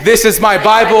This is my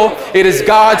Bible. It is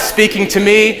God speaking to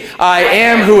me. I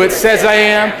am who it says I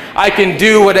am. I can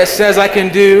do what it says I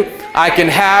can do. I can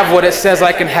have what it says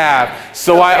I can have.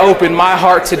 So I open my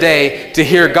heart today to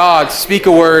hear God speak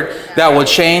a word that will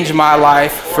change my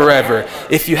life forever.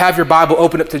 If you have your Bible,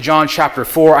 open up to John chapter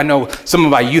 4. I know some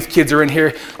of my youth kids are in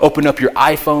here. Open up your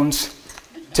iPhones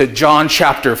to John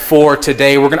chapter 4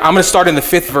 today. I'm going to start in the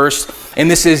 5th verse, and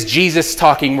this is Jesus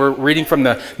talking. We're reading from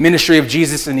the ministry of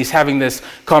Jesus, and he's having this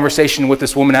conversation with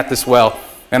this woman at this well.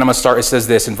 And I'm going to start, it says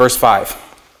this in verse 5.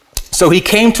 So he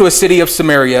came to a city of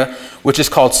Samaria, which is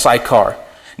called Sychar,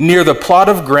 near the plot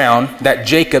of ground that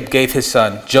Jacob gave his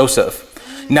son,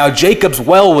 Joseph. Now Jacob's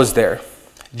well was there.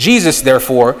 Jesus,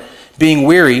 therefore, being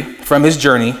weary from his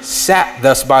journey, sat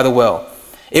thus by the well.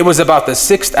 It was about the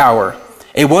 6th hour.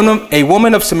 A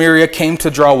woman of Samaria came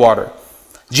to draw water.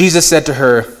 Jesus said to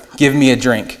her, "Give me a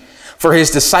drink," for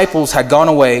his disciples had gone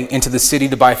away into the city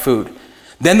to buy food.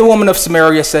 Then the woman of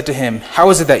Samaria said to him, "How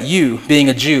is it that you, being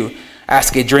a Jew,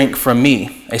 ask a drink from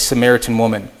me, a Samaritan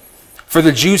woman? For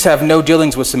the Jews have no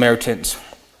dealings with Samaritans."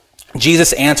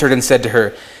 Jesus answered and said to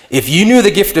her, "If you knew the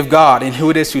gift of God and who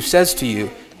it is who says to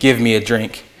you, 'Give me a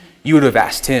drink,' you would have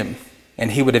asked him,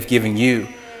 and he would have given you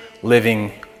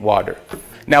living water."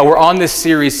 Now we're on this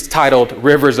series titled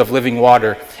Rivers of Living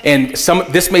Water, and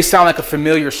this may sound like a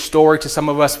familiar story to some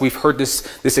of us. We've heard this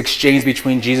exchange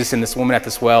between Jesus and this woman at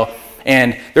this well,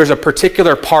 and there's a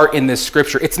particular part in this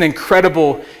scripture. It's an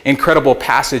incredible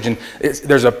passage, and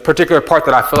there's a particular part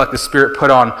that I feel like the Spirit put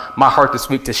on my heart this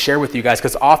week to share with you guys,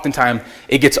 because oftentimes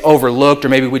it gets overlooked, or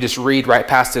maybe we just read right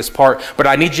past this part, but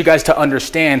I need you guys to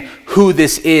understand who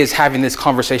this is having this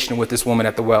conversation with this woman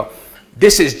at the well.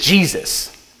 This is Jesus.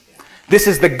 This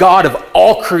is the God of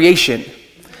all creation.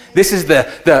 This is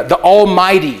the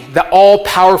Almighty, the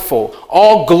all-powerful.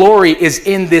 All glory is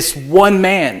in this one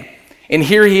man. And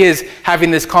here he is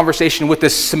having this conversation with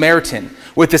this Samaritan,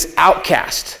 with this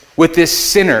outcast, with this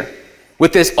sinner,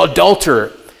 with this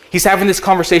adulterer. He's having this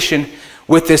conversation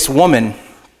with this woman.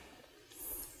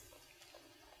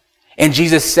 And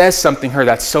Jesus says something to her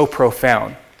that's so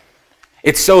profound.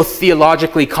 It's so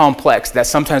theologically complex that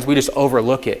sometimes we just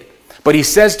overlook it. But he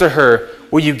says to her,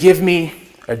 "Will you give me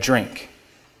a drink?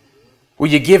 Will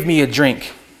you give me a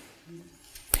drink?"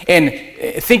 And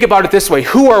think about it this way.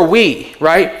 Who are we,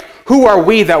 right? Who are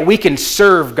we that we can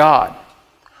serve God?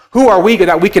 Who are we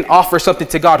that we can offer something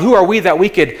to God? Who are we that we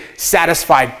could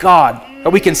satisfy God? That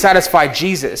we can satisfy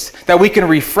Jesus? That we can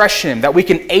refresh him? That we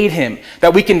can aid him?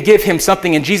 That we can give him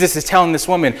something? And Jesus is telling this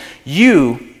woman,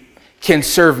 "You can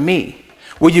serve me.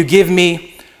 Will you give me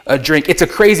a drink?" It's a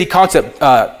crazy concept.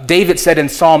 David said in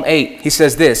Psalm 8, he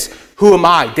says this, "Who am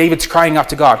I?" David's crying out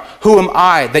to God. "Who am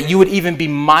I that you would even be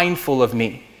mindful of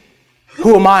me?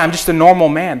 Who am I? I'm just a normal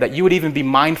man that you would even be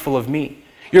mindful of me.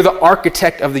 You're the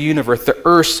architect of the universe. The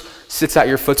earth sits at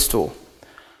your footstool.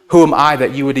 Who am I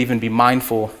that you would even be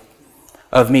mindful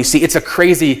of me?" See, it's a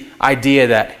crazy idea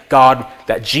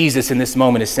that Jesus in this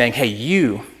moment is saying, "Hey,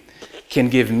 you can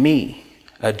give me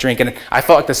a drink." And I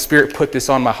felt like the Spirit put this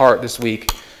on my heart this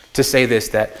week to say this,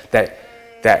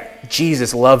 that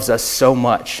Jesus loves us so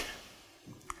much.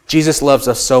 Jesus loves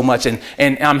us so much.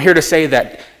 And I'm here to say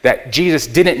that Jesus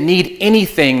didn't need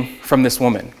anything from this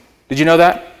woman. Did you know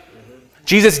that? Mm-hmm.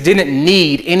 Jesus didn't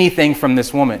need anything from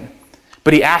this woman.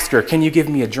 But he asked her, "Can you give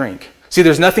me a drink?" See,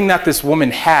 there's nothing that this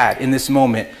woman had in this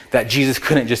moment that Jesus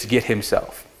couldn't just get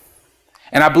himself.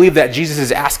 And I believe that Jesus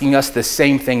is asking us the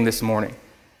same thing this morning.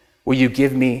 Will you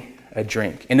give me a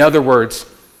drink? In other words,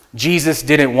 Jesus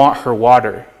didn't want her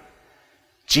water.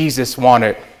 Jesus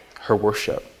wanted her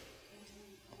worship.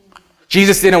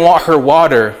 Jesus didn't want her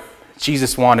water.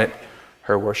 Jesus wanted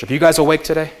her worship. You guys awake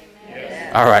today?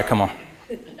 Yes. All right, come on.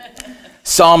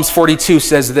 Psalms 42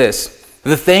 says this,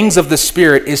 "The things of the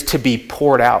Spirit is to be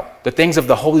poured out." The things of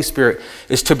the Holy Spirit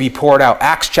is to be poured out.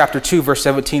 Acts chapter 2 verse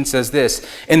 17 says this,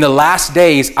 "In the last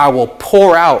days I will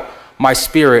pour out my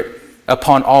Spirit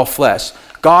upon all flesh."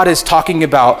 God is talking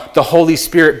about the Holy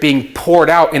Spirit being poured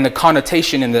out in the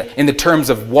connotation, in the terms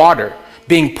of water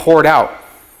being poured out.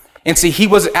 And see, he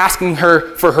was asking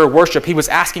her for her worship. He was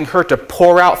asking her to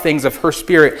pour out things of her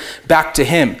Spirit back to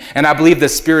him. And I believe the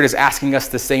Spirit is asking us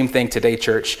the same thing today,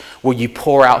 church. Will you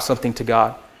pour out something to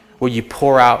God? Will you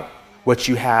pour out what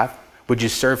you have? Would you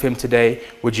serve him today?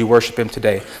 Would you worship him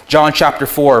today? John chapter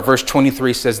 4 verse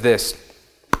 23 says this.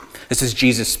 This is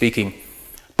Jesus speaking.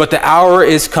 "But the hour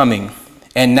is coming,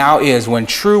 and now is, when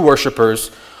true worshipers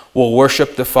will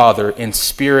worship the Father in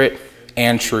spirit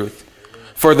and truth.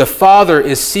 For the Father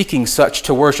is seeking such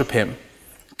to worship him.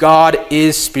 God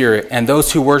is spirit, and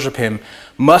those who worship him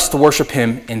must worship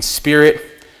him in spirit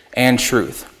and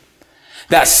truth."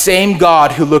 That same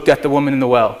God who looked at the woman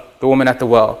at the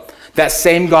well, that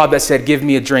same God that said, give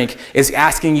me a drink, is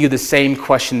asking you the same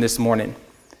question this morning.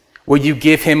 Will you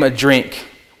give him a drink?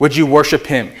 Would you worship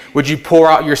him? Would you pour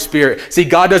out your spirit? See,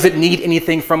 God doesn't need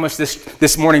anything from us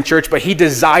this morning, church, but he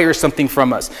desires something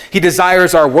from us. He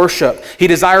desires our worship. He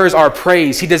desires our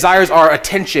praise. He desires our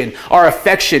attention, our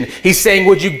affection. He's saying,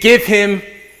 would you give him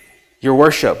your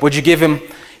worship? Would you give him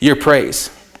your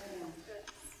praise?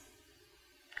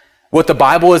 What the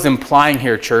Bible is implying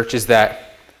here, church, is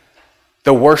that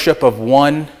the worship of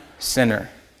one sinner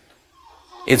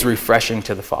is refreshing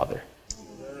to the Father.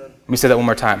 Let me say that one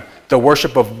more time. The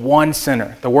worship of one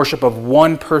sinner, the worship of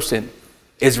one person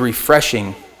is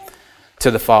refreshing to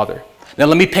the Father. Now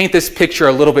let me paint this picture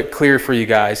a little bit clearer for you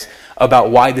guys about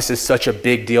why this is such a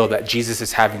big deal that Jesus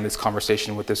is having this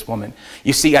conversation with this woman.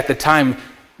 You see, at the time,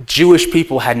 Jewish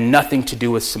people had nothing to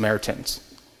do with Samaritans.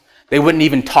 They wouldn't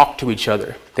even talk to each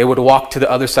other. They would walk to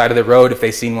the other side of the road if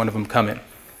they seen one of them coming.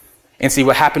 And see,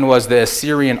 what happened was the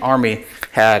Assyrian army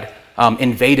had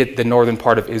invaded the northern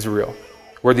part of Israel,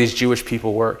 where these Jewish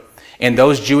people were. And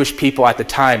those Jewish people at the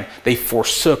time, they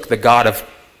forsook the God of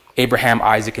Abraham,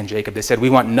 Isaac, and Jacob. They said, we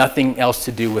want nothing else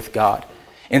to do with God.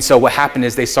 And so what happened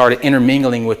is they started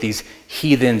intermingling with these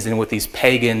heathens and with these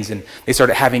pagans, and they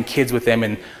started having kids with them.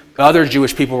 And other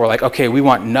Jewish people were like, okay, we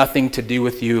want nothing to do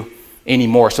with you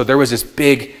anymore. So there was this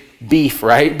big beef,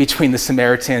 right, between the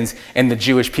Samaritans and the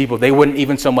Jewish people. They wouldn't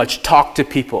even so much talk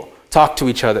to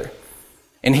each other.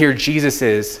 And here Jesus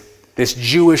is, this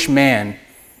Jewish man,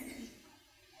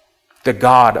 the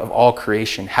God of all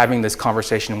creation, having this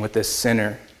conversation with this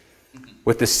sinner,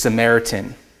 with this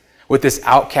Samaritan, with this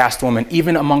outcast woman,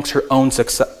 even amongst her own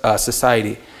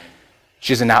society.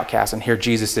 She's an outcast, and here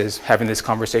Jesus is having this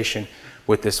conversation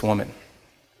with this woman.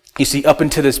 You see, up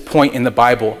until this point in the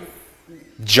Bible,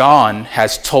 John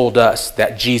has told us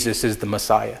that Jesus is the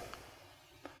Messiah.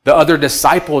 The other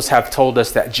disciples have told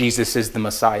us that Jesus is the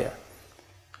Messiah.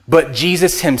 But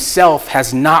Jesus himself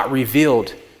has not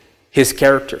revealed his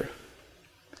character.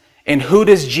 And who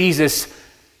does Jesus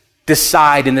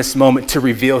decide in this moment to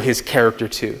reveal his character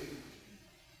to?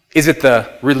 Is it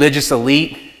the religious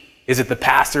elite? Is it the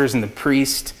pastors and the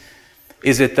priests?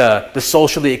 Is it the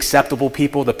socially acceptable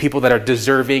people, the people that are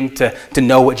deserving to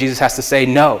know what Jesus has to say?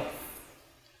 No.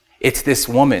 It's this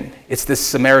woman. It's this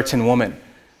Samaritan woman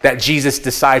that Jesus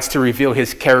decides to reveal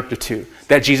his character to,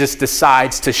 that Jesus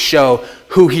decides to show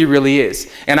who he really is.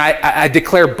 And I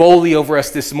declare boldly over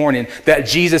us this morning that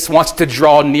Jesus wants to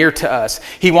draw near to us.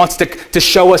 He wants to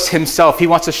show us himself. He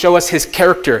wants to show us his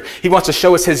character. He wants to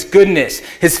show us his goodness,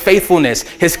 his faithfulness,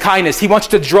 his kindness. He wants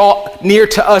to draw near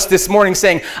to us this morning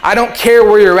saying, I don't care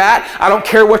where you're at. I don't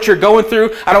care what you're going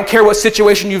through. I don't care what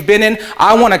situation you've been in.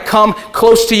 I want to come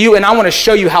close to you and I want to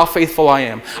show you how faithful I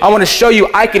am. I want to show you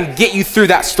I can get you through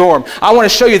that storm. I want to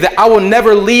show you that I will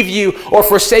never leave you or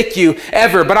forsake you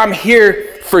ever, but I'm here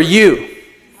for you.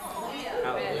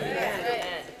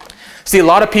 See, a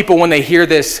lot of people, when they hear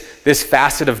this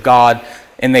facet of God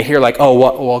and they hear like, oh,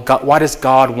 well, God, why does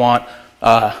God want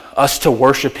us to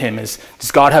worship him?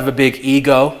 Does God have a big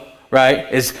ego,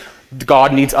 right?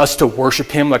 God needs us to worship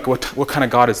him? Like, what kind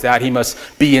of God is that? He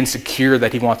must be insecure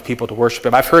that he wants people to worship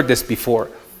him. I've heard this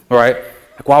before, right?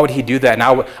 Like, why would he do that? And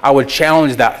I would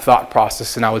challenge that thought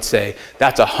process and I would say,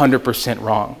 that's 100%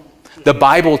 wrong. The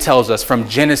Bible tells us from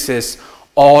Genesis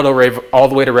all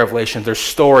the way to Revelation, there's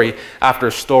story after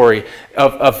story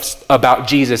about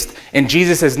Jesus. And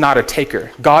Jesus is not a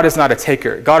taker. God is not a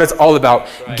taker. God is all about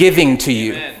giving to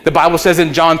you. Amen. The Bible says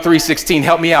in John 3:16,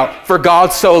 help me out. For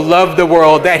God so loved the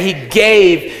world that he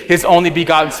gave his only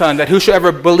begotten son, that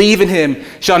whosoever believe in him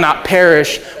shall not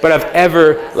perish, but have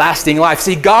everlasting life.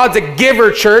 See, God's a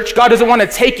giver, church. God doesn't want to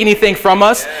take anything from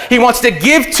us. He wants to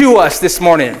give to us this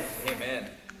morning. Amen.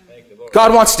 Thank you, Lord.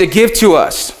 God wants to give to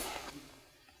us.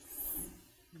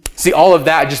 See, all of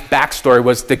that, just backstory,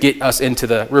 was to get us into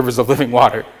the rivers of living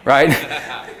water, right?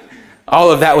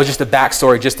 All of that was just a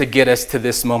backstory just to get us to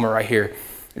this moment right here.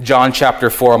 John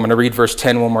chapter 4, I'm going to read verse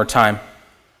 10 one more time.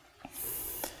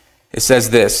 It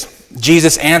says this,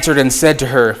 Jesus answered and said to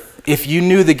her, if you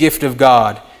knew the gift of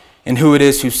God and who it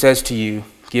is who says to you,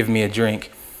 give me a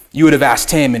drink, you would have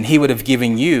asked him and he would have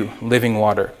given you living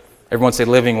water. Everyone say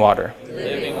living water.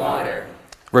 Living water.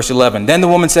 Verse 11, then the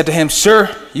woman said to him, sir,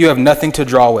 you have nothing to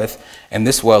draw with, and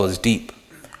this well is deep.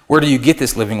 Where do you get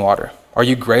this living water? Are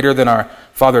you greater than our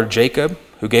father Jacob,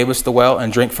 who gave us the well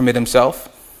and drank from it himself,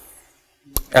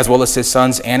 as well as his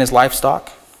sons and his livestock?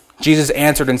 Jesus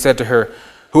answered and said to her,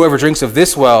 whoever drinks of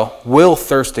this well will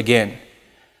thirst again,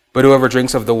 but whoever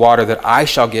drinks of the water that I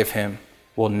shall give him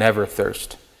will never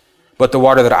thirst. But the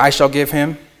water that I shall give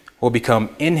him will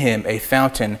become in him a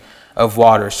fountain of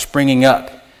water springing up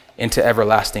into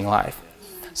everlasting life.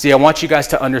 See, I want you guys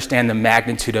to understand the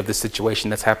magnitude of the situation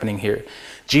that's happening here.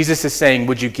 Jesus is saying,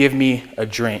 would you give me a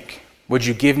drink? Would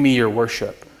you give me your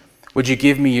worship? Would you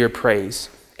give me your praise?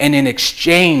 And in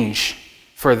exchange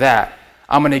for that,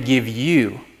 I'm going to give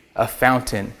you a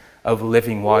fountain of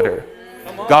living water.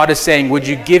 God is saying, would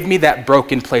you give me that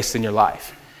broken place in your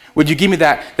life? Would you give me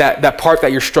that part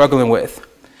that you're struggling with?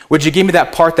 Would you give me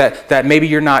that part that maybe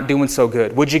you're not doing so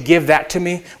good? Would you give that to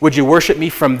me? Would you worship me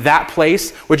from that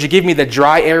place? Would you give me the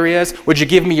dry areas? Would you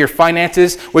give me your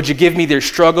finances? Would you give me their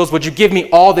struggles? Would you give me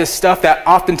all this stuff that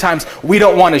oftentimes we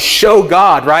don't want to show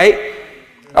God, right?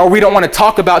 Or we don't want to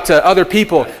talk about to other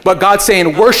people. But God's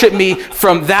saying, worship me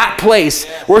from that place.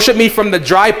 Worship me from the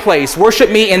dry place. Worship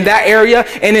me in that area.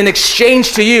 And in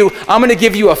exchange to you, I'm going to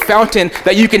give you a fountain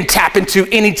that you can tap into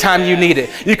anytime you need it.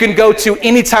 You can go to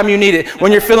anytime you need it.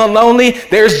 When you're feeling lonely,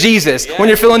 there's Jesus. When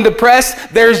you're feeling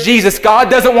depressed, there's Jesus. God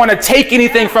doesn't want to take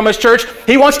anything from his church.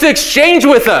 He wants to exchange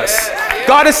with us.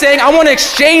 God is saying, I want to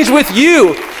exchange with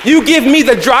you. You give me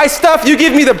the dry stuff, you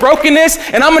give me the brokenness,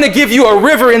 and I'm going to give you a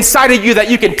river inside of you that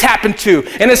you can tap into.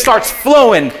 And it starts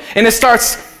flowing, and it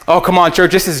starts, oh, come on,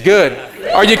 church, this is good.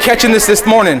 Are you catching this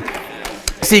morning?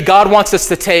 See, God wants us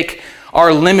to take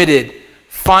our limited,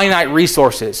 finite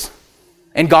resources,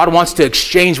 and God wants to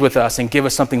exchange with us and give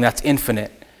us something that's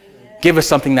infinite, give us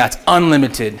something that's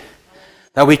unlimited,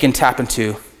 that we can tap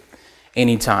into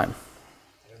anytime.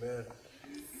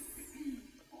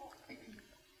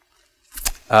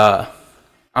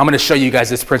 I'm going to show you guys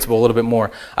this principle a little bit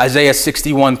more. Isaiah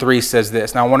 61:3 says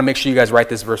this. Now, I want to make sure you guys write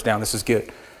this verse down. This is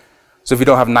good. So if you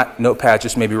don't have notepads,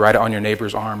 just maybe write it on your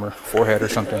neighbor's arm or forehead or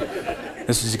something.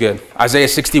 This is good. Isaiah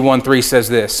 61:3 says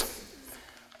this.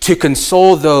 To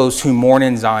console those who mourn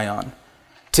in Zion,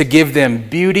 to give them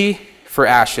beauty for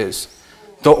ashes,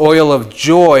 the oil of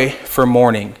joy for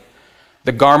mourning,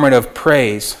 the garment of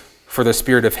praise for the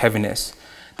spirit of heaviness,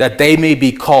 that they may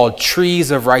be called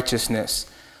trees of righteousness,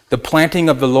 the planting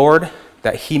of the Lord,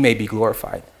 that he may be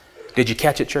glorified. Did you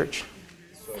catch it, church?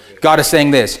 God is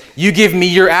saying this. You give me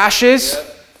your ashes,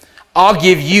 I'll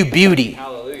give you beauty.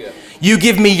 Hallelujah. You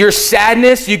give me your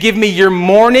sadness, you give me your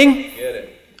mourning,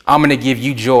 I'm going to give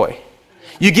you joy.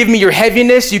 You give me your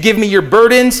heaviness, you give me your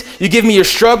burdens, you give me your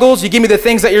struggles, you give me the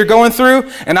things that you're going through,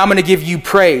 and I'm going to give you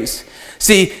praise.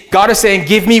 See, God is saying,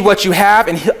 give me what you have,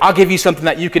 and I'll give you something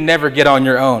that you can never get on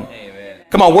your own.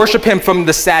 Come on, worship him from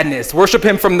the sadness. Worship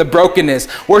him from the brokenness.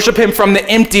 Worship him from the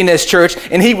emptiness, church.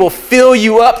 And he will fill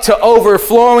you up to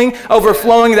overflowing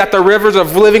that the rivers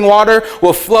of living water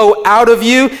will flow out of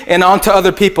you and onto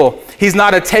other people. He's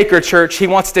not a taker, church. He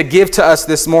wants to give to us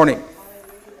this morning.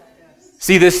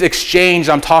 See, this exchange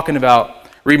I'm talking about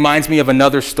reminds me of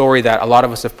another story that a lot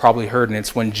of us have probably heard, and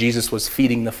it's when Jesus was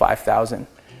feeding the 5,000.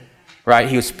 Right?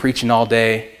 He was preaching all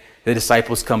day. The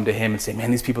disciples come to him and say,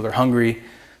 man, these people are hungry.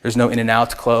 There's no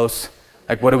In-N-Outs close.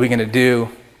 Like, what are we going to do?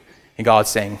 And God's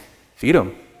saying, feed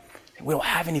them. We don't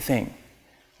have anything.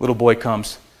 Little boy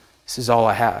comes. This is all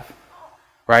I have.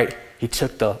 Right? He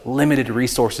took the limited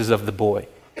resources of the boy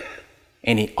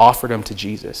and he offered them to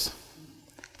Jesus.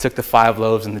 He took the 5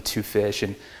 loaves and the 2 fish.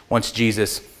 And once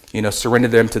Jesus, surrendered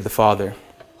them to the Father,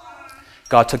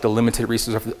 God took the limited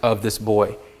resources of this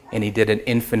boy and he did an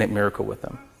infinite miracle with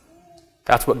them.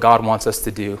 That's what God wants us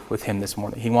to do with him this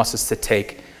morning. He wants us to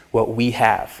take what we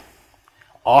have,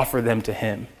 offer them to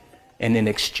him, and in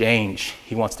exchange,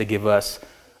 he wants to give us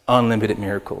unlimited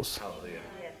miracles. Hallelujah.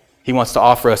 He wants to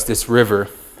offer us this river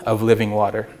of living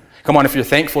water. Come on, if you're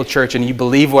thankful, church, and you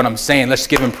believe what I'm saying, let's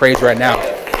give him praise right now.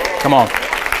 Come on.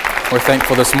 We're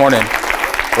thankful this morning.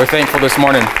 We're thankful this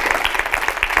morning.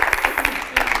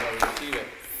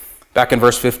 Back in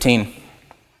verse 15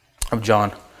 of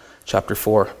John chapter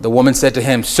 4. The woman said to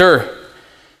him, Sir,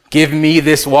 give me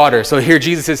this water. So here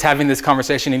Jesus is having this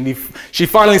conversation, and she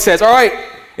finally says, all right,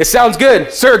 it sounds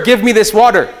good. Sir, give me this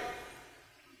water.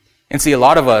 And see, a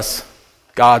lot of us,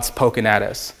 God's poking at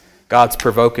us. God's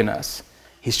provoking us.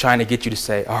 He's trying to get you to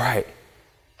say, all right,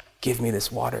 give me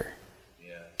this water.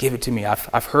 Yeah. Give it to me.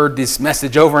 I've heard this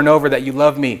message over and over that you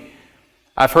love me.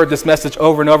 I've heard this message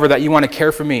over and over that you want to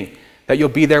care for me, that you'll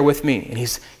be there with me. And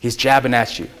he's jabbing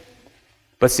at you.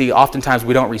 But see, oftentimes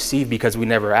we don't receive because we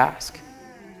never ask.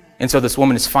 And so this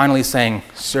woman is finally saying,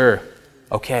 Sir,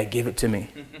 okay, give it to me.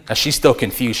 Now she's still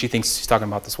confused. She thinks she's talking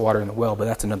about this water in the well, but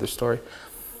that's another story.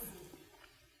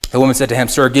 The woman said to him,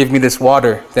 Sir, give me this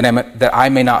water that I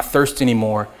may not thirst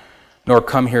anymore, nor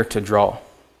come here to draw.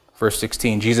 Verse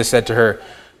 16, Jesus said to her,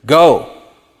 Go,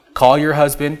 call your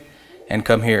husband and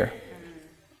come here.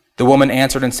 The woman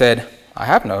answered and said, I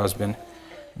have no husband.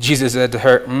 Jesus said to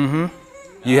her,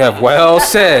 You have well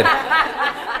said,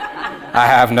 I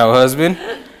have no husband.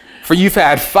 For you've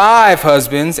had 5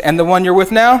 husbands, and the one you're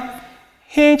with now,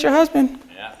 he ain't your husband.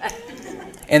 Yeah.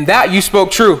 And that you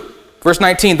spoke true. Verse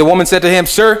 19, the woman said to him,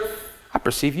 Sir, I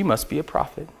perceive you must be a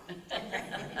prophet.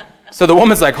 So the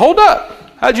woman's like, hold up.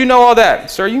 How'd you know all that?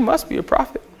 Sir, you must be a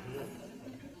prophet.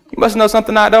 You must know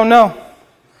something I don't know.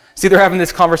 See, they're having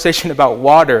this conversation about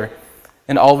water,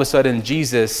 and all of a sudden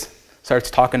Jesus starts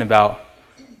talking about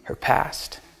her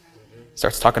past.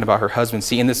 Starts talking about her husband.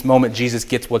 See, in this moment, Jesus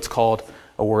gets what's called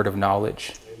a word of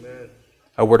knowledge. Amen.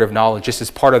 A word of knowledge, just as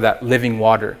part of that living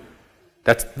water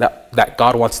that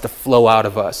God wants to flow out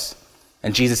of us.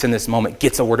 And Jesus in this moment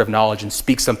gets a word of knowledge and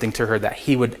speaks something to her that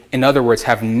he would, in other words,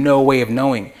 have no way of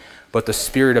knowing, but the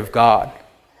Spirit of God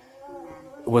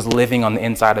was living on the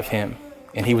inside of him.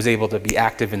 And he was able to be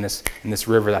active in this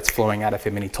river that's flowing out of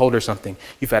him. And he told her something.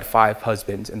 You've had 5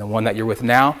 husbands, and the one that you're with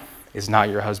now is not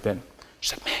your husband.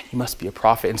 She's like, man, you must be a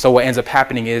prophet. And so what ends up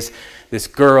happening is this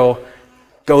girl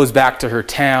goes back to her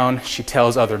town. She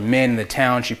tells other men in the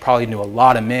town. She probably knew a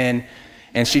lot of men.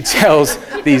 And she tells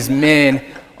these men,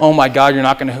 oh my God, you're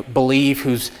not going to believe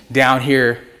who's down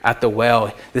here at the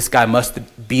well. This guy must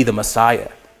be the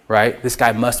Messiah, right? This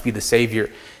guy must be the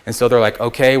Savior. And so they're like,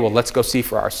 okay, well, let's go see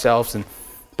for ourselves. And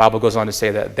the Bible goes on to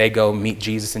say that they go meet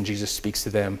Jesus, and Jesus speaks to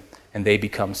them, and they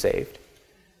become saved.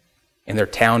 And their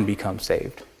town becomes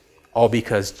saved. All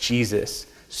because Jesus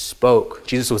spoke.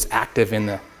 Jesus was active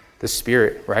in the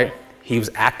Spirit, right? He was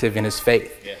active in his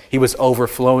faith. Yeah. He was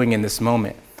overflowing in this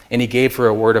moment. And he gave her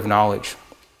a word of knowledge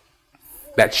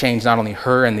that changed not only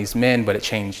her and these men, but it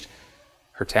changed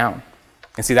her town.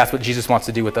 And see, that's what Jesus wants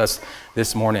to do with us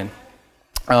this morning.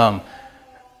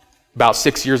 About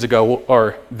 6 years ago,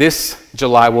 or this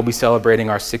July, we'll be celebrating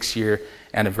our 6-year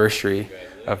anniversary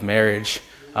of marriage.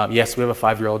 Yes, we have a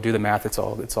 5-year-old. Do the math. It's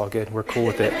all good. We're cool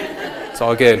with it. It's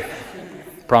all good.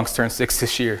 Bronx turned 6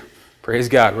 this year. Praise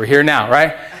God. We're here now,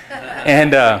 right?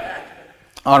 And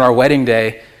on our wedding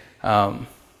day,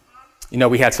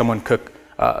 we had someone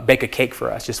bake a cake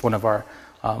for us. Just one of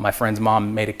my friend's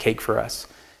mom made a cake for us.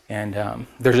 And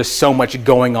there's just so much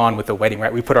going on with the wedding,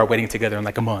 right? We put our wedding together in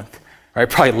like a month, right?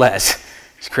 Probably less.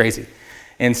 It's crazy.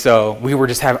 And so we were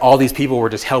just having all these people were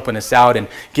just helping us out and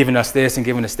giving us this and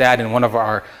giving us that. And one of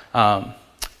our,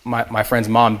 my friend's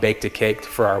mom baked a cake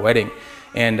for our wedding.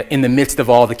 And in the midst of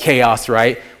all the chaos,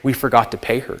 right, we forgot to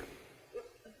pay her.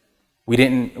 We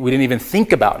didn't even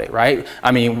think about it, right?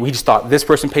 I mean, we just thought this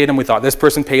person paid him. We thought this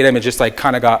person paid him. It just like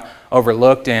kind of got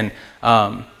overlooked, and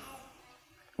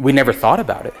we never thought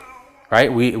about it,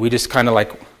 right? We just kind of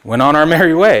like went on our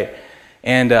merry way.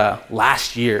 And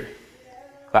last year,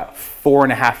 about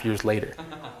 4.5 years later,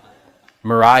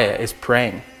 Mariah is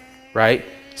praying, right?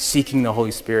 Seeking the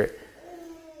Holy Spirit.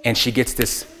 And she gets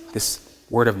this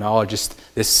word of knowledge, just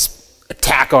this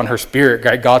attack on her spirit,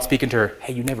 right? God speaking to her,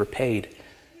 hey, you never paid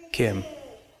Kim.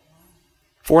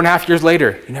 4.5 years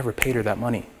later, you never paid her that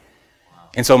money.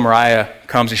 And so Mariah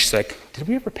comes and she's like, did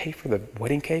we ever pay for the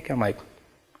wedding cake? I'm like,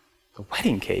 the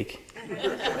wedding cake?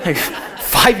 Like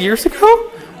 5 years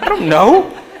ago? I don't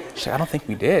know. She's like, I don't think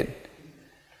we did.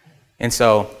 And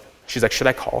so she's like, should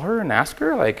I call her and ask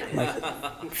her? Like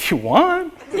if you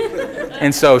want.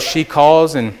 And so she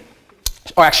calls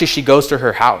she goes to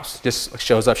her house, just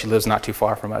shows up. She lives not too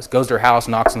far from us. Goes to her house,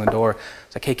 knocks on the door.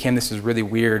 It's like, hey, Kim, this is really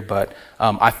weird, but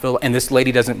I feel, and this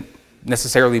lady doesn't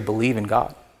necessarily believe in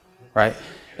God, right?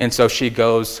 And so she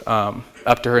goes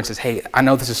up to her and says, hey, I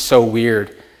know this is so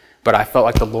weird, but I felt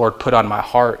like the Lord put on my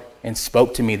heart and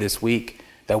spoke to me this week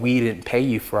that we didn't pay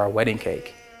you for our wedding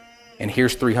cake. And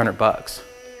here's $300.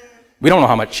 We don't know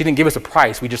how much. She didn't give us a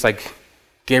price. We just like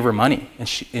gave her money. And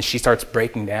she starts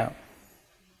breaking down,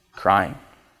 crying,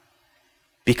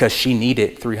 because she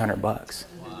needed $300.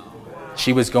 Wow.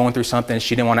 She was going through something.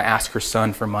 She didn't want to ask her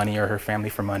son for money or her family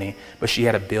for money, but she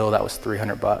had a bill that was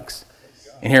 $300.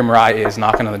 And here Mariah is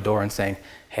knocking on the door and saying,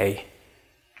 hey,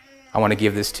 I want to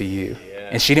give this to you. Yeah.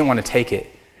 And she didn't want to take it,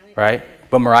 right?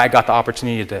 But Mariah got the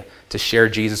opportunity to share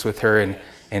Jesus with her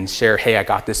and share, hey, I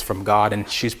got this from God. And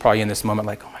she's probably in this moment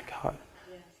like, oh my God.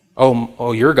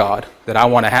 Oh, you're God that I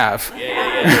want to have.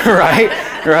 Yeah.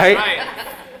 Right?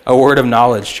 A word of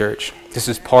knowledge, church. This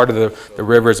is part of the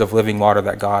rivers of living water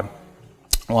that God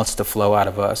wants to flow out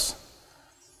of us.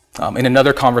 In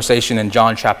another conversation in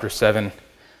John chapter 7,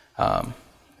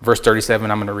 verse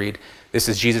 37, I'm going to read. This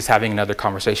is Jesus having another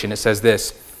conversation. It says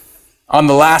this, on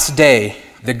the last day,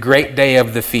 the great day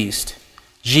of the feast,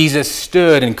 Jesus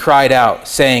stood and cried out,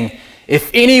 saying, if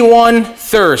anyone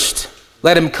thirst,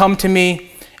 let him come to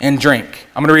me and drink.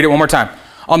 I'm going to read it one more time.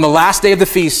 On the last day of the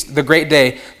feast, the great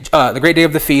day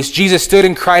of the feast, Jesus stood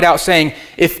and cried out saying,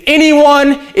 if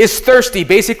anyone is thirsty,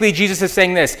 basically Jesus is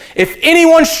saying this, if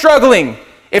anyone's struggling,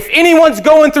 if anyone's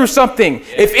going through something,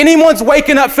 if anyone's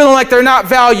waking up feeling like they're not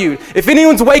valued, if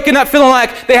anyone's waking up feeling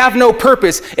like they have no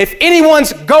purpose, if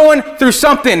anyone's going through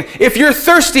something, if you're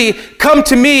thirsty, come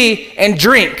to me and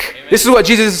drink. Amen. This is what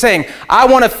Jesus is saying. I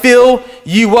want to fill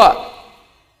you up.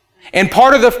 And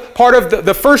part of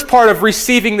the first part of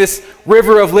receiving this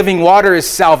river of living water is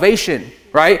salvation,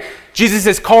 right? Jesus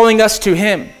is calling us to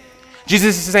him.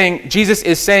 Jesus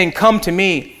is saying, come to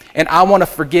me and I want to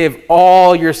forgive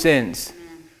all your sins.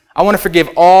 I want to forgive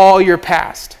all your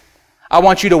past. I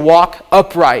want you to walk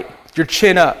upright, your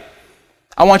chin up.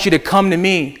 I want you to come to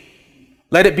me.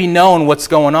 Let it be known what's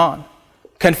going on.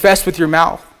 Confess with your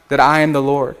mouth that I am the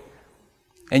Lord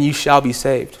and you shall be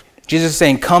saved. Jesus is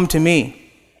saying, come to me.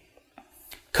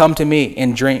 Come to me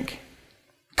and drink.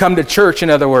 Come to church, in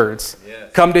other words.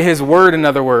 Yes. Come to his word, in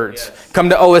other words. Yes. Come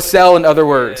to OSL, in other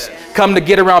words. Yes. Come to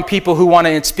get around people who want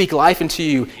to speak life into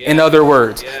you, yes. in other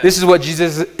words. Yes. This is what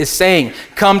Jesus is saying.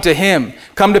 Come to him.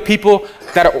 Come to people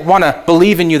that want to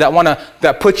believe in you,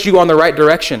 that put you on the right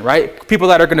direction, right? People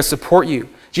that are going to support you.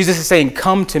 Jesus is saying,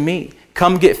 come to me.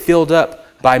 Come get filled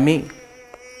up by me.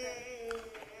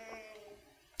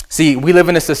 See, we live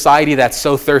in a society that's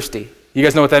so thirsty. You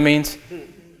guys know what that means?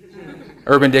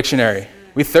 Urban Dictionary.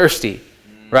 We thirsty,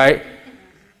 right?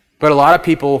 But a lot of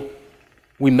people,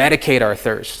 we medicate our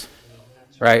thirst,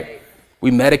 right? We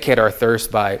medicate our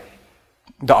thirst by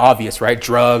the obvious, right?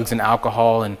 Drugs and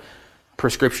alcohol and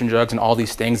prescription drugs and all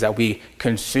these things that we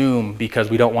consume because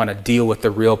we don't want to deal with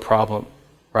the real problem,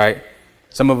 right?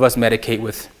 Some of us medicate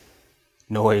with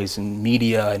noise and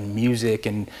media and music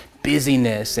and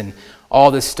busyness and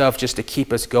all this stuff just to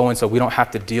keep us going so we don't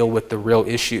have to deal with the real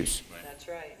issues.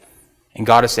 And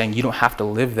God is saying, you don't have to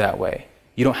live that way.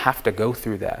 You don't have to go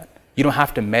through that. You don't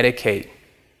have to medicate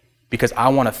because I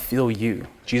want to fill you.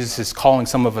 Jesus is calling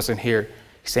some of us in here.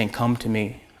 He's saying, come to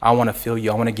me. I want to fill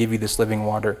you. I want to give you this living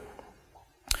water.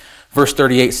 Verse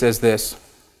 38 says this,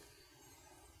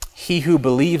 he who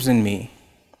believes in me,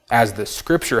 as the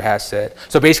scripture has said.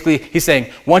 So basically, he's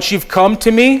saying, once you've come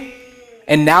to me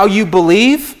and now you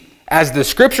believe, as the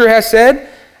scripture has said,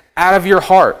 out of your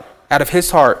heart, out of his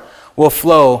heart, will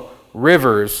flow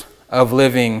rivers of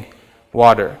living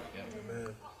water.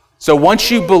 So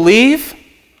once you believe,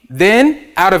 then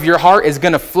out of your heart is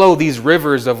going to flow these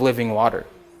rivers of living water.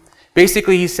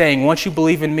 Basically, he's saying, once you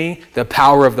believe in me, the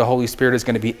power of the Holy Spirit is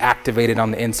going to be activated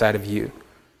on the inside of you.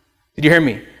 Did you hear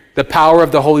me? The power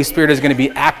of the Holy Spirit is going to be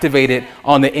activated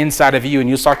on the inside of you, and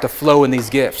you'll start to flow in these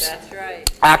gifts. That's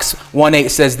right. Acts 1:8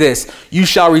 says this, you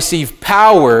shall receive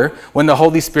power when the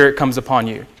Holy Spirit comes upon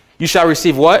you. You shall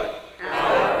receive what?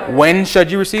 When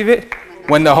should you receive it?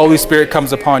 When the Holy Spirit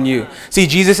comes upon you. See,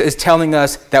 Jesus is telling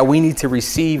us that we need to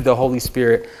receive the Holy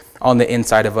Spirit on the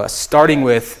inside of us, starting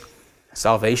with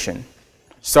salvation,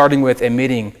 starting with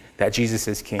admitting that Jesus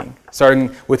is King,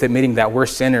 starting with admitting that we're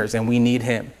sinners and we need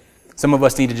him. Some of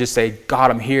us need to just say, God,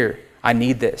 I'm here. I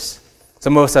need this.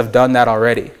 Some of us have done that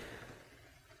already,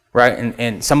 right?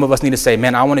 And some of us need to say,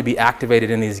 man, I want to be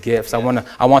activated in these gifts. I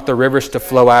want the rivers to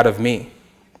flow out of me.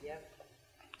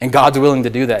 And God's willing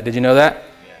to do that. Did you know that?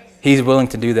 Yes. He's willing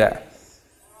to do that.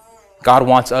 God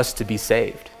wants us to be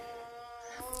saved.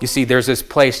 You see, there's this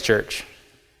place, church.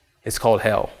 It's called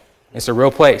hell. It's a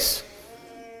real place.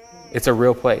 It's a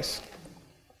real place.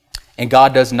 And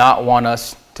God does not want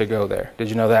us to go there. Did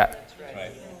you know that? That's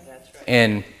right. That's right.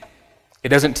 And it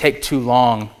doesn't take too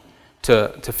long to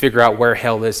figure out where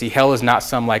hell is. See, hell is not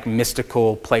some like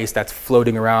mystical place that's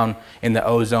floating around in the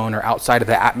ozone or outside of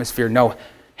the atmosphere. No,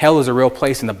 hell is a real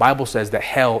place, and the Bible says that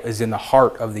hell is in the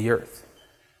heart of the earth.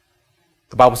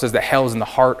 The Bible says that hell is in the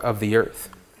heart of the earth.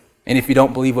 And if you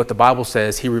don't believe what the Bible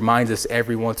says, he reminds us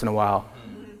every once in a while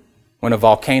when a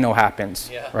volcano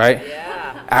happens, right?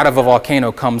 Yeah. Out of a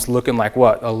volcano comes looking like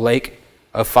what? A lake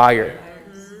of fire.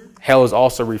 Hell is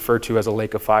also referred to as a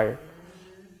lake of fire.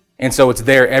 And so it's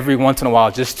there every once in a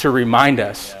while just to remind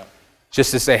us,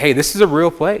 just to say, hey, this is a real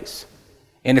place.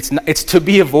 And it's to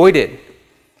be avoided.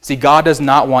 See, God does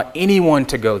not want anyone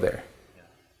to go there,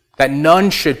 that none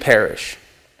should perish.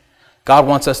 God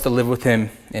wants us to live with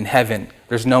him in heaven.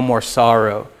 There's no more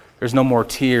sorrow. There's no more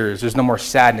tears. There's no more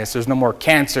sadness. There's no more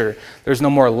cancer. There's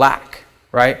no more lack,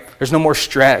 right? There's no more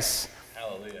stress.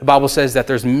 Hallelujah. The Bible says that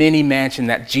there's many mansions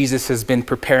that Jesus has been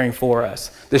preparing for us.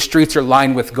 The streets are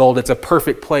lined with gold. It's a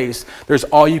perfect place. There's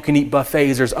all-you-can-eat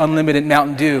buffets. There's unlimited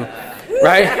Mountain Dew,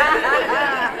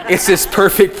 right? It's this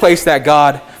perfect place that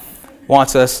God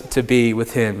wants us to be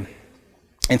with him.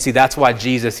 And see, that's why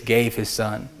Jesus gave his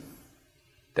son.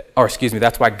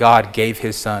 That's why God gave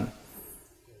his son,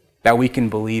 that we can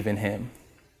believe in him,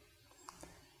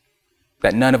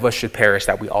 that none of us should perish,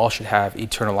 that we all should have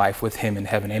eternal life with him in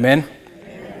heaven. Amen?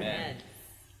 Amen.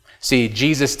 See,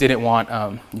 Jesus didn't want,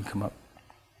 you can come up.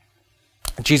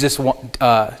 Jesus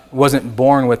wasn't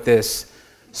born with this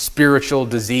spiritual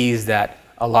disease that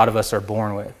a lot of us are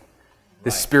born with.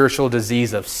 This spiritual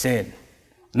disease of sin.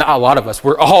 Not a lot of us,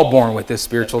 we're all born with this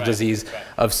spiritual disease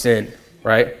of sin,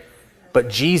 right? But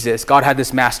Jesus, God had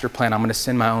this master plan. I'm going to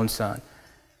send my own son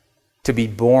to be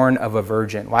born of a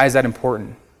virgin. Why is that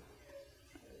important?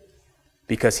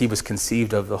 Because he was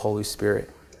conceived of the Holy Spirit.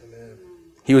 Amen.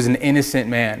 He was an innocent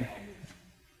man.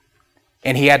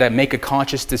 And he had to make a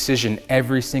conscious decision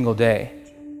every single day.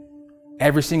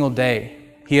 Every single day,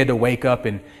 he had to wake up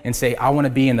and say, I want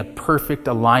to be in the perfect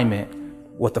alignment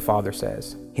what the Father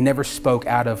says. He never spoke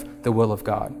out of the will of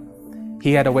God.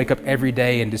 He had to wake up every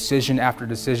day and decision after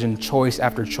decision, choice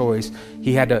after choice.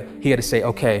 He had to say,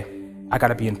 okay, I got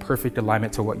to be in perfect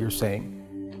alignment to what you're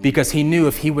saying. Because he knew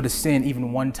if he would have sinned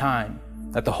even one time,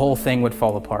 that the whole thing would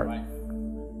fall apart.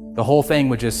 The whole thing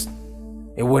would it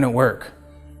wouldn't work,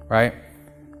 right?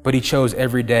 But he chose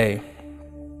every day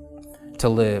to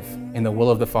live in the will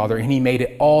of the Father, and he made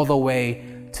it all the way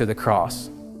to the cross.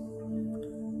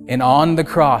 And on the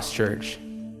cross, church,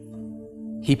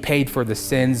 he paid for the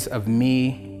sins of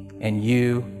me and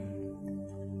you.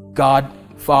 God,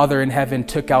 Father in heaven,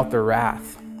 took out the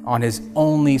wrath on his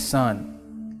only son.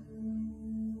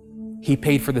 He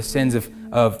paid for the sins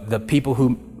of the people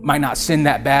who might not sin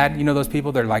that bad. You know those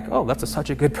people, they're like, oh, that's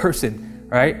such a good person,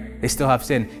 right? They still have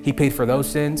sin. He paid for those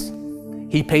sins.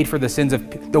 He paid for the sins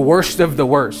of the worst,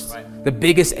 right. The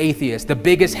biggest atheists, the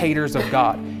biggest haters of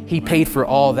God. He paid for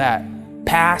all that,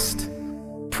 past,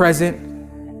 present,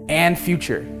 and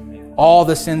future. All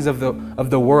the sins of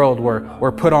the world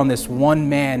were put on this one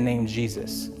man named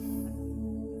Jesus.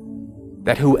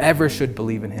 That whoever should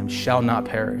believe in him shall not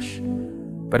perish,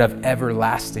 but have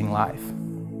everlasting life.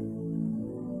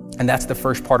 And that's the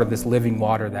first part of this living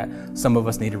water that some of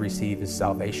us need to receive is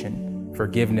salvation,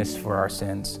 forgiveness for our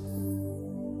sins.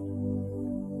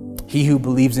 He who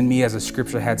believes in me, as the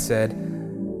scripture had said,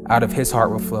 out of his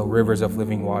heart will flow rivers of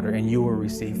living water, and you will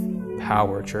receive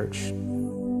power, church.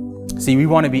 See, we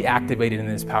want to be activated in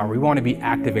this power. We want to be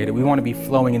activated. We want to be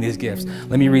flowing in these gifts.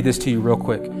 Let me read this to you real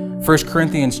quick. 1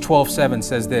 Corinthians 12:7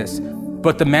 says this,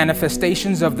 but the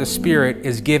manifestations of the Spirit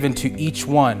is given to each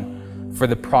one for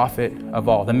the profit of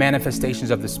all. The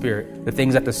manifestations of the Spirit, the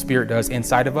things that the Spirit does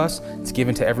inside of us, it's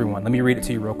given to everyone. Let me read it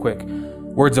to you real quick.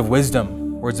 Words of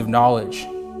wisdom, words of knowledge,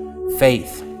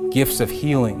 faith, gifts of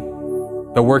healing,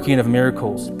 the working of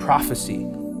miracles, prophecy,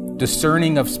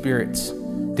 discerning of spirits,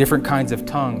 different kinds of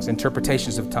tongues,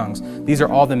 interpretations of tongues. These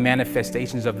are all the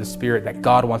manifestations of the Spirit that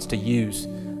God wants to use,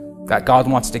 that God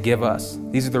wants to give us.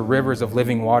 These are the rivers of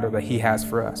living water that he has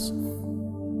for us.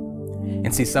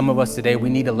 And see, some of us today, we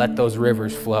need to let those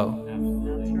rivers flow.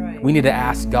 That's right. We need to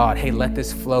ask God, hey, let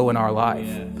this flow in our life.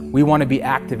 Yeah. We want to be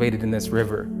activated in this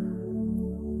river.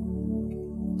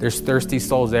 There's thirsty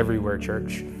souls everywhere,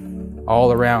 church.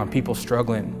 All around, people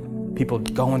struggling, people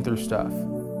going through stuff.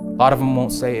 A lot of them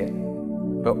won't say it.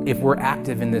 But if we're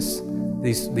active in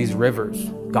these rivers,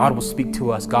 God will speak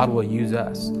to us. God will use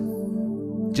us.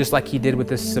 Just like he did with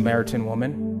this Samaritan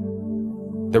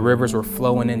woman. The rivers were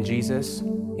flowing in Jesus,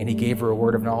 and he gave her a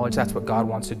word of knowledge. That's what God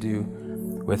wants to do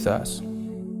with us.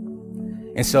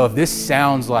 And so if this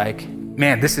sounds like,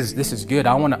 man, this is good.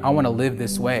 I want to live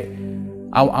this way.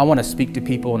 I want to speak to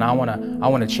people, and I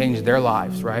want to change their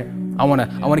lives, right? I want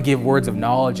to give words of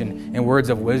knowledge and words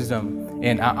of wisdom.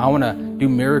 And I want to do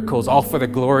miracles all for the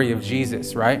glory of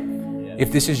Jesus, right? Yeah.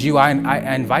 If this is you, I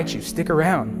invite you, stick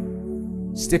around.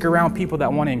 Stick around people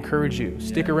that want to encourage you.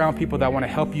 Stick around people that want to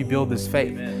help you build this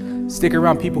faith. Amen. Stick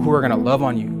around people who are going to love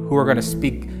on you, who are going to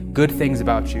speak good things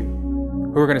about you,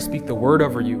 who are going to speak the word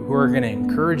over you, who are going to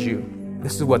encourage you.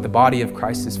 This is what the body of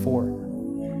Christ is for.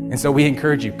 And so we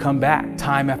encourage you, come back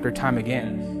time after time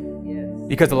again. Yes.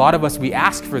 Because a lot of us, we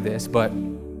ask for this, but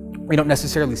we don't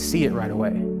necessarily see it right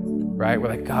away. Right? We're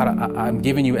like, God, I'm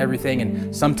giving you everything.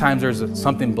 And sometimes there's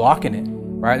something blocking it,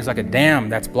 right? It's like a dam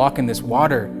that's blocking this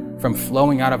water from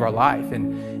flowing out of our life.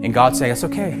 And God saying, it's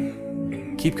okay.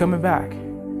 Keep coming back.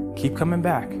 Keep coming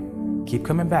back. Keep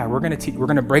coming back. We're going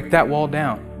to break that wall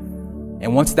down.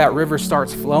 And once that river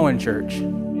starts flowing, church,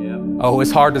 oh, it's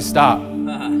hard to stop.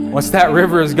 Once that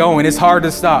river is going, it's hard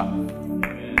to stop.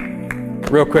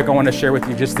 Real quick, I want to share with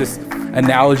you just this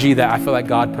analogy that I feel like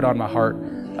God put on my heart.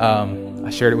 I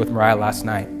shared it with Mariah last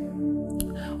night.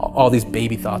 All these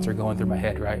baby thoughts are going through my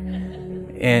head, right?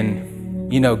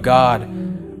 And, God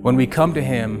When we come to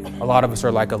him, a lot of us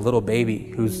are like a little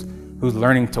baby who's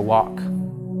learning to walk,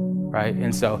 right?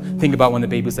 And so think about when the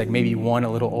baby's like maybe one,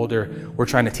 a little older, we're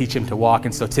trying to teach him to walk.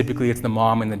 And so typically it's the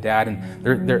mom and the dad, and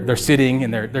they're sitting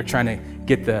and they're trying to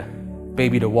get the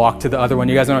baby to walk to the other one.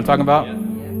 You guys know what I'm talking about? Yeah.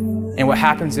 And what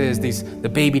happens is the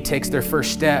baby takes their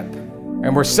first step,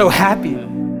 and we're so happy,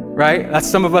 right? That's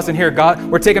some of us in here.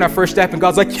 We're taking our first step, and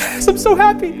God's like, yes, I'm so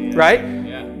happy, right?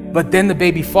 Yeah. But then the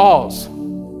baby falls.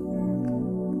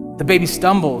 The baby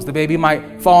stumbles. The baby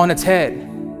might fall on its head.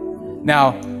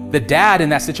 Now, the dad in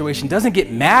that situation doesn't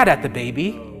get mad at the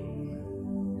baby.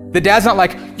 The dad's not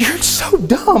like, you're so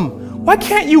dumb. Why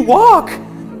can't you walk?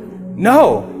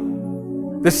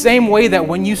 No. The same way that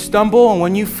when you stumble and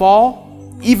when you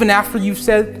fall, even after you've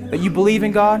said that you believe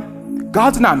in God,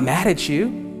 God's not mad at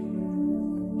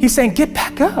you. He's saying, get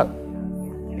back up.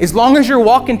 As long as you're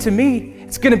walking to me,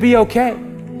 it's going to be okay.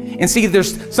 And see,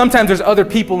 sometimes there's other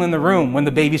people in the room when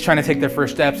the baby's trying to take their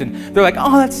first steps, and they're like,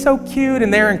 oh, that's so cute.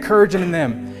 And they're encouraging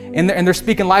them. And they're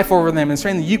speaking life over them and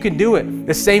saying that you can do it.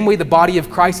 The same way the body of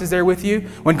Christ is there with you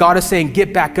when God is saying,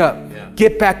 get back up,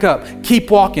 get back up, keep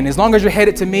walking. As long as you're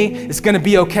headed to me, it's going to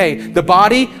be okay. The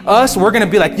body, us, we're going to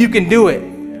be like, you can do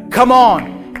it. Come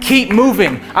on, keep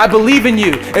moving. I believe in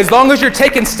you. As long as you're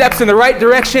taking steps in the right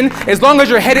direction, as long as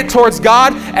you're headed towards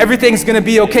God, everything's going to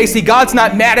be okay. See, God's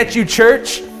not mad at you,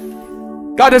 church.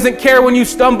 God doesn't care when you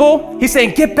stumble. He's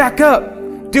saying, get back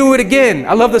up. Do it again.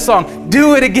 I love the song.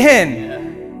 Do it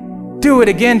again. Do it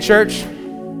again, church.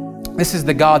 This is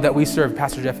the God that we serve.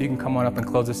 Pastor Jeff, you can come on up and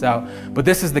close this out. But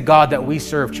this is the God that we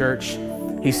serve, church.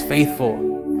 He's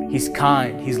faithful. He's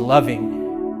kind. He's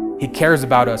loving. He cares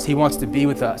about us. He wants to be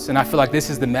with us. And I feel like this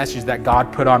is the message that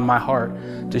God put on my heart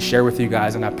to share with you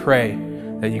guys. And I pray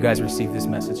that you guys receive this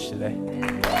message today.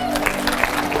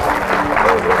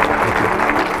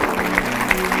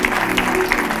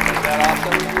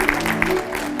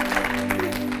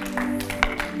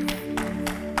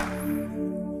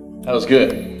 That was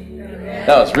good.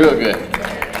 That was real good.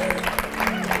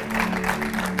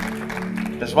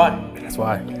 That's why. That's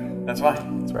why. That's why.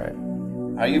 That's right.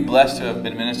 Are you blessed to have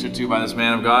been ministered to by this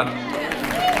man of God?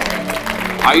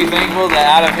 Are you thankful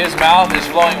that out of his mouth is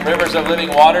flowing rivers of living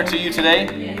water to you today?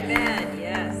 Amen.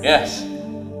 Yes. Yes.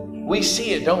 We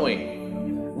see it, don't we?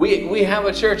 We have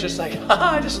a church. It's like,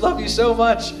 I just love you so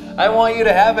much. I want you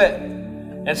to have it.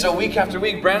 And so week after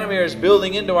week, Branamier is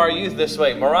building into our youth this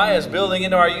way. Mariah is building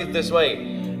into our youth this way.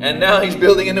 And now he's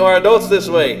building into our adults this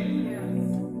way.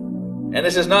 And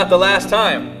this is not the last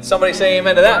time. Somebody say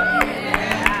amen to that.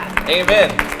 Yeah.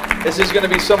 Amen. This is going to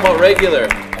be somewhat regular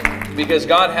because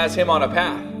God has him on a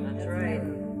path. That's right.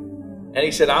 And he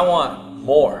said, I want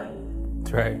more.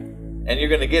 That's right. And you're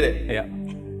going to get it. Yeah.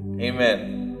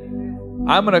 Amen.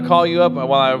 I'm going to call you up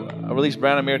while I release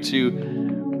Branamier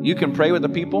to, you can pray with the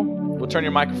people. We'll turn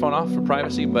your microphone off for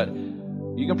privacy, but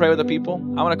you can pray with the people.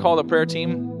 I'm going to call the prayer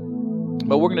team,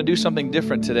 but we're going to do something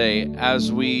different today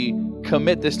as we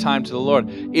commit this time to the Lord.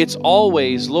 It's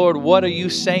always, Lord, what are you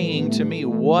saying to me?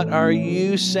 What are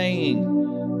you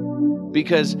saying?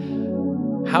 Because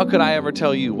how could I ever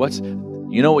tell you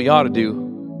you know what you ought to do?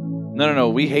 No,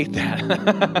 we hate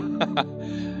that.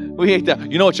 We hate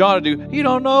that. You know what you ought to do? You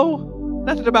don't know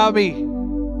nothing about me.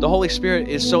 The Holy Spirit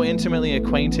is so intimately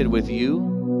acquainted with you,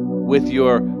 with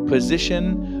your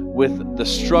position, with the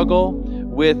struggle,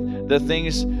 with the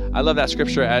things. I love that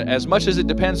scripture. As much as it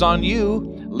depends on you,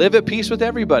 live at peace with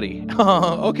everybody.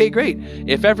 Okay, great.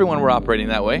 If everyone were operating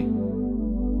that way,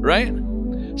 right?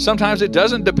 Sometimes it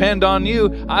doesn't depend on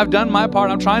you. I've done my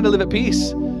part. I'm trying to live at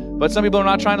peace. But some people are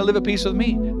not trying to live at peace with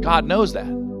me. God knows that.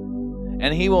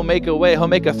 And he will make a way. He'll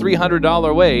make a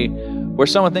 $300 way where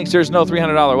someone thinks there's no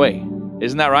 $300 way.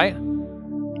 Isn't that right?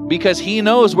 Because he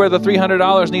knows where the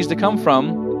 $300 needs to come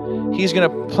from. He's going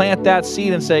to plant that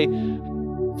seed and say,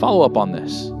 follow up on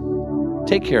this.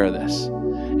 Take care of this.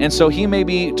 And so he may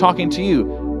be talking to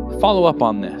you, follow up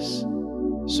on this.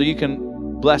 So you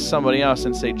can bless somebody else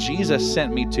and say, Jesus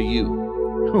sent me to you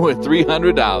with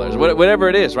 $300, whatever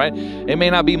it is, right? It may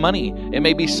not be money. It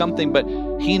may be something, but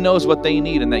he knows what they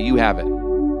need and that you have it.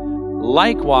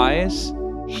 Likewise,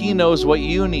 he knows what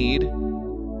you need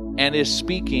and is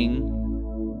speaking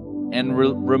and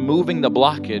removing the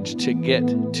blockage to get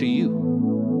to you.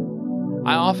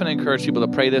 I often encourage people to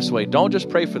pray this way. Don't just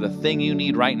pray for the thing you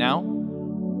need right now.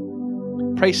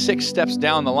 Pray 6 steps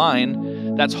down the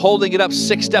line that's holding it up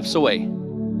 6 steps away.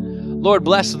 Lord,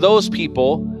 bless those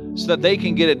people so that they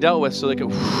can get it dealt with so they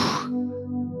can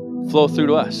flow through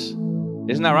to us.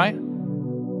 Isn't that right?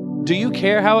 Do you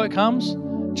care how it comes?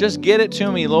 Just get it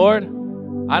to me, Lord.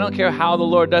 I don't care how the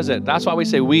Lord does it. That's why we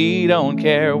say, we don't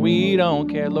care,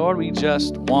 Lord, we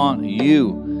just want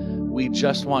you. We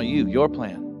just want you, your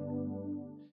plan.